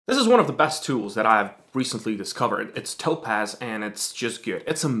This is one of the best tools that I've recently discovered. It's Topaz and it's just good.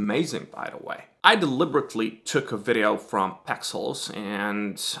 It's amazing, by the way. I deliberately took a video from Pexels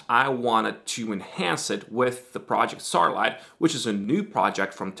and I wanted to enhance it with the project Starlight, which is a new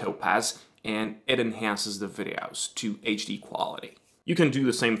project from Topaz, and it enhances the videos to HD quality. You can do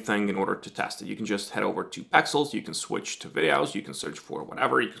the same thing in order to test it. You can just head over to Pexels, you can switch to videos, you can search for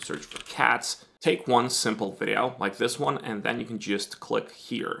whatever, you can search for cats. Take one simple video like this one, and then you can just click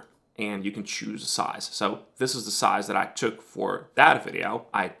here and you can choose a size. So this is the size that I took for that video.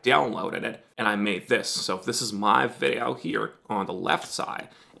 I downloaded it and I made this. So this is my video here on the left side,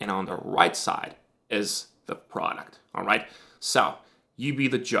 and on the right side is the product. All right. So you be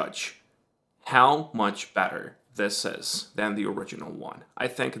the judge. How much better this is than the original one? I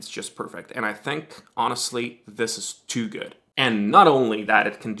think it's just perfect. And I think, honestly, this is too good. And not only that,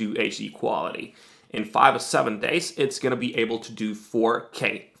 it can do HD quality. In 5 or 7 days, it's going to be able to do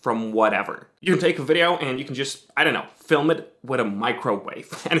 4K from whatever. You can take a video and you can just, I don't know, film it with a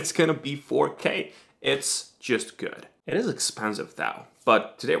microwave and it's going to be 4K. It's just good. It is expensive though,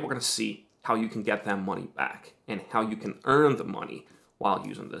 but today we're going to see how you can get that money back and how you can earn the money while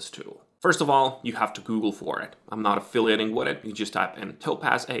using this tool. First of all, you have to Google for it. I'm not affiliating with it. You just type in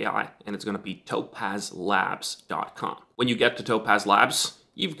Topaz AI and it's going to be topazlabs.com. When you get to Topaz Labs,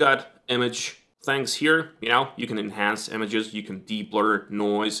 you've got image things here. You know, you can enhance images, you can deblur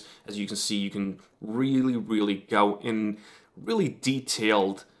noise. As you can see, you can really go in really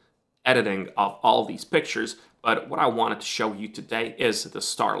detailed editing of all these pictures. But what I wanted to show you today is the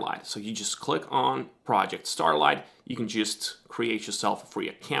Starlight. So you just click on Project Starlight. You can just create yourself a free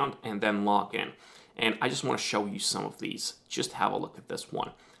account and then log in. And I just want to show you some of these. Just have a look at this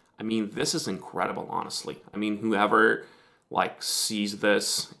one. I mean, this is incredible, honestly. I mean, whoever sees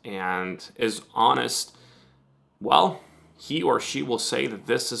this and is honest, well, he or she will say that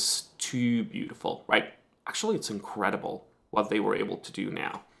this is too beautiful, right? Actually, it's incredible what they were able to do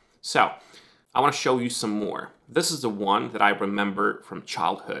now. So I want to show you some more. This is the one that I remember from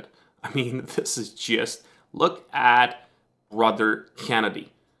childhood. I mean, this is just, look at Brother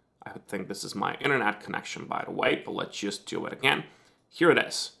Kennedy. I think this is my internet connection, by the way, but let's just do it again. Here it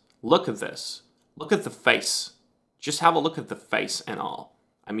is. Look at this. Look at the face. Just have a look at the face and all.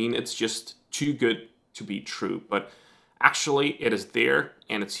 I mean, it's just too good to be true, but actually it is there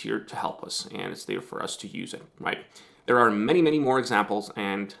and it's here to help us and it's there for us to use it, right? There are many more examples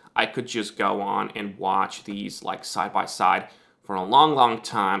and I could just go on and watch these like side by side for a long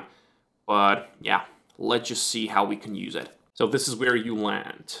time, but yeah, let's just see how we can use it. So this is where you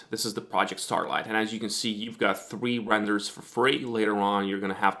land. This is the Project Starlight. And as you can see, you've got 3 renders for free. Later on, you're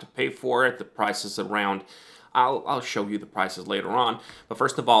going to have to pay for it. The price is around, I'll show you the prices later on. But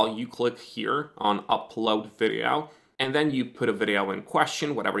first of all, you click here on upload video, and then you put a video in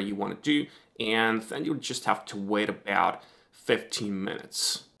question, whatever you want to do. And then you just have to wait about 15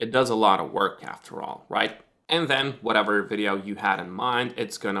 minutes. It does a lot of work after all, right? And then whatever video you had in mind,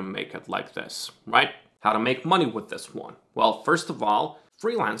 it's going to make it like this, right? How to make money with this one? Well, first of all,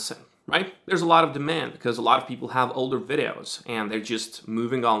 freelancing, right? There's a lot of demand because a lot of people have older videos and they're just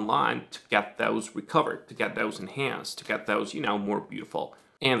moving online to get those recovered, to get those enhanced, to get those, you know, more beautiful.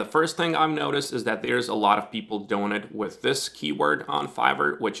 And the first thing I've noticed is that there's a lot of people doing it with this keyword on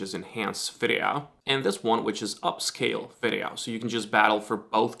Fiverr, which is enhanced video, and this one, which is upscale video. So you can just battle for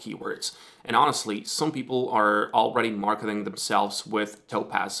both keywords. And honestly, some people are already marketing themselves with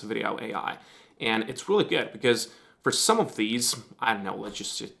Topaz Video AI. And it's really good because for some of these, I don't know, let's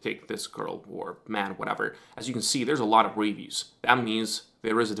just take this girl or man, whatever. As you can see, there's a lot of reviews. That means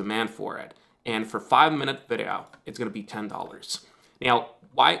there is a demand for it. And for 5-minute video, it's going to be $10. Now,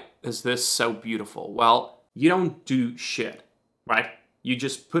 why is this so beautiful? Well, you don't do shit, right? You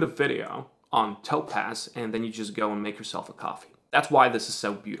just put a video on Topaz and then you just go and make yourself a coffee. That's why this is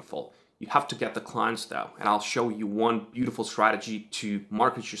so beautiful. You have to get the clients though, and I'll show you one beautiful strategy to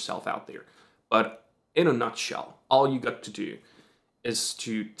market yourself out there. But in a nutshell, all you got to do is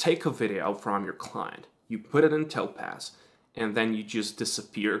to take a video from your client, you put it in Topaz, and then you just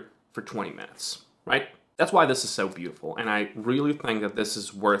disappear for 20 minutes, right? That's why this is so beautiful, and I really think that this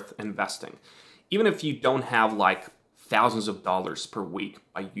is worth investing. Even if you don't have like thousands of dollars per week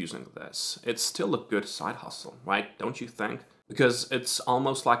by using this, it's still a good side hustle, right? Don't you think? Because it's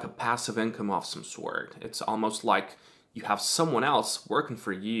almost like a passive income of some sort. It's almost like you have someone else working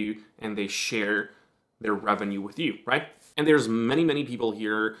for you and they share their revenue with you, right? And there's many people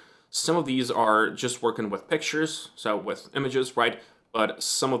here. Some of these are just working with pictures, so with images, right? But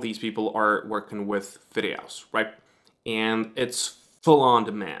some of these people are working with videos, right? And it's full on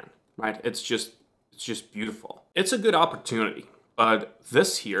demand, right? It's just beautiful. It's a good opportunity But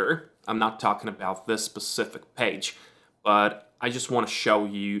this here, I'm not talking about this specific page, but I just want to show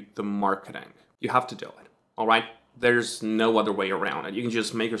you the marketing. You have to do it, all right? There's no other way around it. You can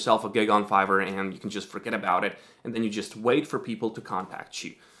just make yourself a gig on Fiverr and you can just forget about it, and then you just wait for people to contact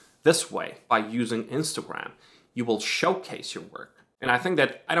you. This way, by using Instagram, you will showcase your work. And I think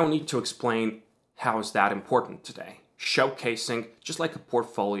that I don't need to explain how is that important today. Showcasing, just like a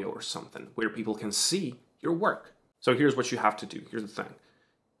portfolio or something, where people can see your work. So here's what you have to do. Here's the thing.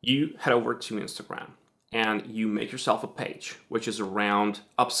 You head over to Instagram and you make yourself a page, which is around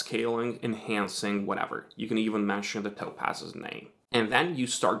upscaling, enhancing, whatever. You can even mention the Topaz's name. And then you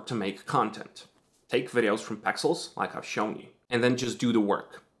start to make content. Take videos from Pexels, like I've shown you, and then just do the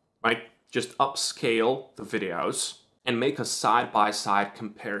work, right? Just upscale the videos and make a side-by-side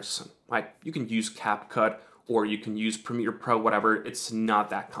comparison, right? You can use CapCut or you can use Premiere Pro, whatever. It's not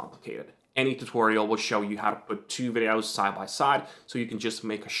that complicated. Any tutorial will show you how to put two videos side by side, so you can just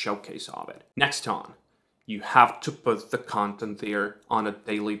make a showcase of it. Next on, you have to put the content there on a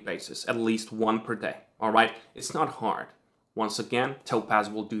daily basis, at least one per day, all right? It's not hard. Once again, Topaz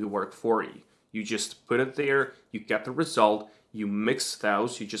will do the work for you. You just put it there, you get the result, you mix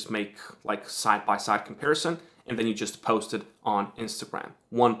those, you just make like side-by-side comparison, and then you just post it on Instagram.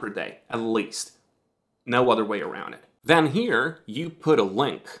 One per day, at least. No other way around it. Then here, you put a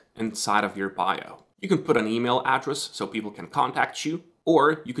link inside of your bio. You can put an email address so people can contact you,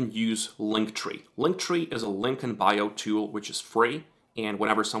 or you can use Linktree. Linktree is a link and bio tool which is free, and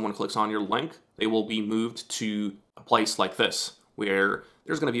whenever someone clicks on your link, they will be moved to a place like this, where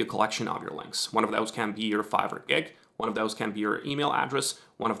there's going to be a collection of your links. One of those can be your Fiverr gig, one of those can be your email address,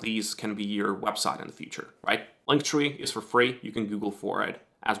 one of these can be your website in the future, right? Linktree is for free, you can Google for it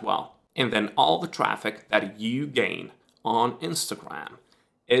as well. And then all the traffic that you gain on Instagram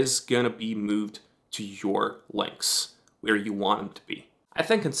is going to be moved to your links where you want them to be. I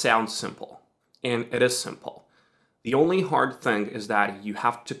think it sounds simple, and it is simple. The only hard thing is that you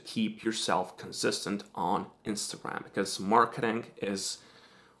have to keep yourself consistent on Instagram, because marketing is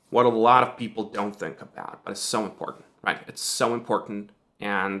what a lot of people don't think about, but it's so important, right? It's so important,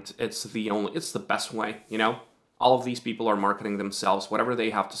 and it's the best way, you know? All of these people are marketing themselves, whatever they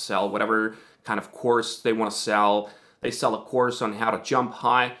have to sell, whatever kind of course they want to sell. They sell a course on how to jump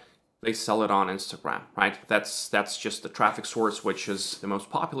high, they sell it on Instagram, right? That's just the traffic source, which is the most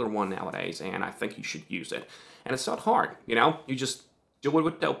popular one nowadays, and I think you should use it. And it's not hard, you know? You just do it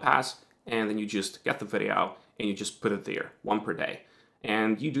with Topaz, and then you just get the video, and you just put it there, one per day.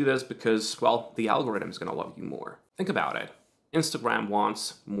 And you do this because, well, the algorithm is going to love you more. Think about it. Instagram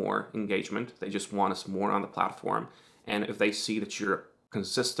wants more engagement. They just want us more on the platform. And if they see that you're a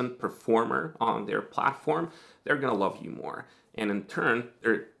consistent performer on their platform, they're going to love you more. And in turn,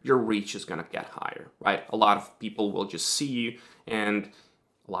 your reach is going to get higher, right? A lot of people will just see you, and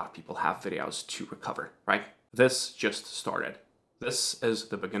a lot of people have videos to recover, right? This just started. This is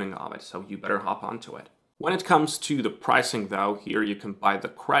the beginning of it, so you better hop onto it. When it comes to the pricing though, here you can buy the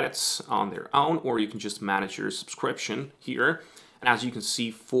credits on their own, or you can just manage your subscription here. And as you can see,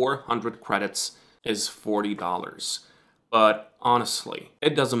 400 credits is $40. But honestly,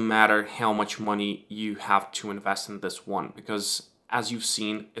 it doesn't matter how much money you have to invest in this one, because as you've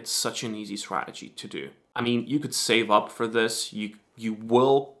seen, it's such an easy strategy to do. I mean, you could save up for this. You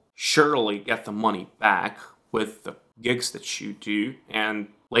will surely get the money back with the gigs that you do, and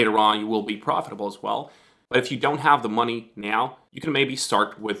later on you will be profitable as well. But if you don't have the money now, you can maybe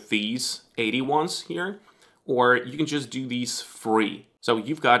start with these 80 ones here, or you can just do these free. So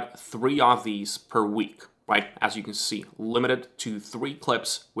you've got 3 of these per week, right? As you can see, limited to 3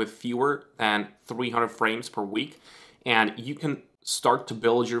 clips with fewer than 300 frames per week. And you can start to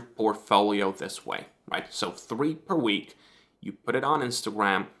build your portfolio this way, right? So 3 per week, you put it on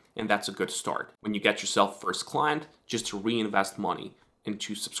Instagram, and that's a good start. When you get yourself first client, just to reinvest money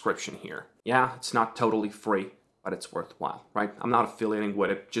into subscription here. Yeah, it's not totally free, but it's worthwhile, right? I'm not affiliating with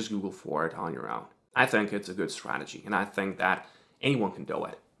it, just Google for it on your own. I think it's a good strategy, and I think that anyone can do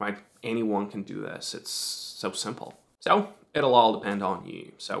it, right? Anyone can do this. It's so simple. So it'll all depend on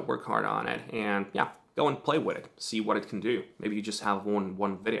you. So work hard on it, and yeah, go and play with it. See what it can do. Maybe you just have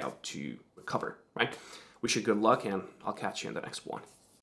one video to recover, right? Wish you good luck, and I'll catch you in the next one.